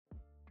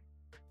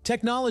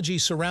Technology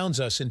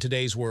surrounds us in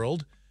today's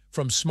world,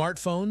 from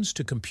smartphones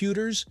to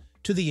computers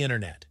to the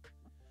internet.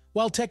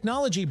 While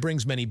technology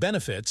brings many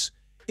benefits,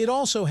 it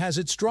also has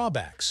its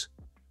drawbacks.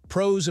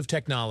 Pros of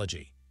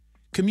technology.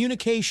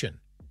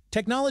 Communication.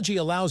 Technology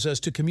allows us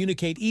to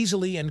communicate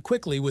easily and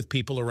quickly with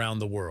people around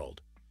the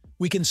world.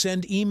 We can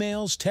send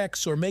emails,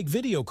 texts, or make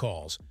video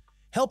calls,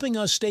 helping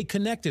us stay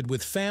connected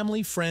with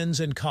family, friends,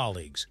 and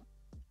colleagues.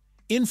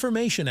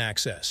 Information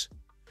access.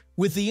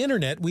 With the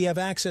internet, we have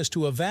access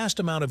to a vast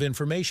amount of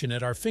information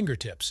at our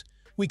fingertips.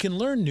 We can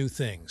learn new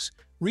things,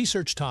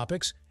 research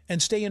topics,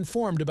 and stay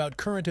informed about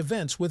current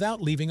events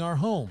without leaving our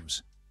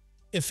homes.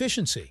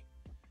 Efficiency.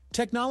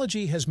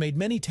 Technology has made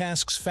many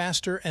tasks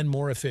faster and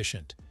more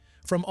efficient.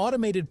 From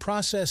automated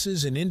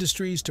processes in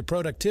industries to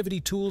productivity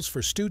tools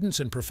for students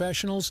and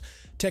professionals,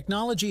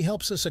 technology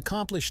helps us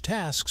accomplish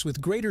tasks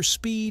with greater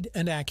speed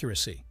and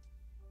accuracy.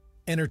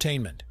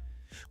 Entertainment.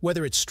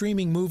 Whether it's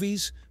streaming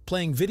movies,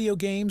 playing video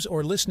games,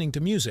 or listening to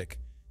music,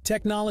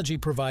 technology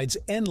provides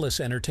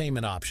endless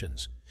entertainment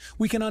options.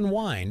 We can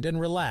unwind and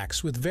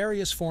relax with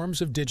various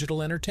forms of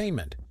digital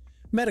entertainment.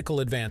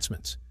 Medical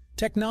advancements.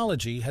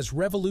 Technology has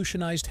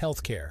revolutionized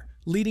healthcare,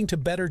 leading to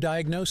better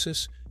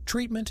diagnosis,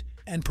 treatment,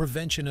 and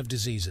prevention of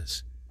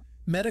diseases.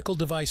 Medical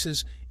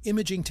devices,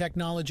 imaging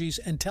technologies,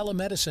 and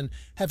telemedicine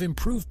have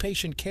improved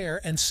patient care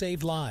and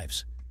saved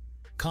lives.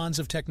 Cons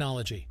of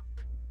technology.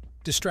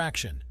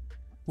 Distraction.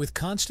 With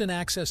constant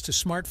access to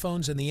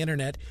smartphones and the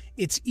internet,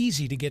 it's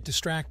easy to get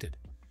distracted.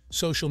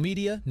 Social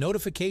media,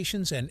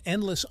 notifications, and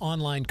endless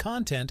online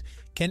content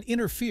can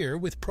interfere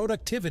with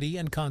productivity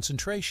and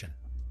concentration.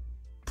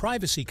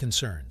 Privacy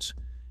concerns.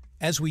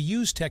 As we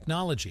use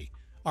technology,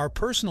 our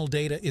personal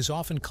data is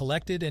often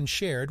collected and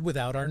shared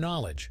without our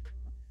knowledge.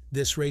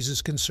 This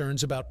raises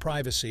concerns about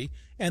privacy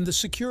and the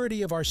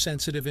security of our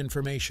sensitive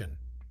information.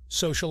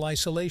 Social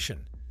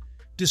isolation.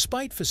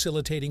 Despite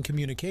facilitating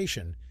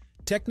communication,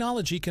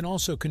 technology can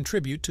also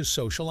contribute to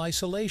social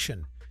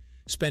isolation.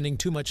 Spending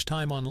too much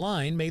time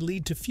online may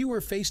lead to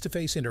fewer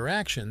face-to-face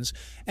interactions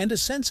and a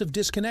sense of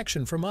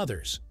disconnection from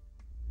others.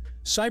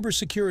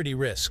 Cybersecurity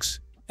risks.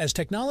 As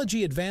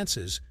technology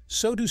advances,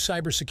 so do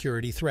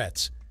cybersecurity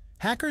threats.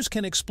 Hackers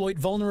can exploit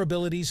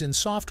vulnerabilities in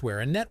software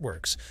and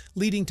networks,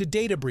 leading to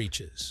data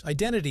breaches,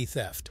 identity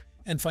theft,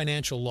 and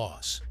financial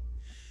loss.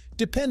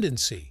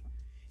 Dependency.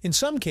 In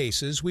some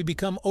cases, we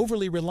become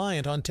overly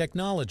reliant on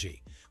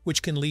technology,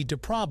 which can lead to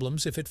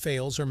problems if it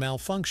fails or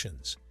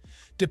malfunctions.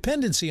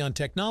 Dependency on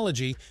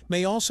technology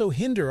may also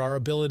hinder our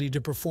ability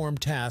to perform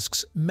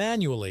tasks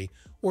manually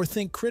or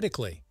think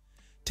critically.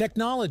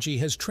 Technology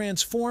has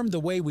transformed the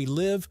way we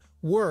live,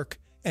 work,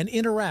 and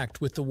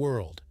interact with the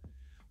world.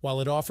 While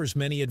it offers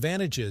many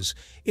advantages,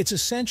 it's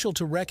essential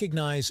to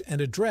recognize and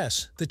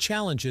address the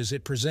challenges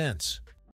it presents.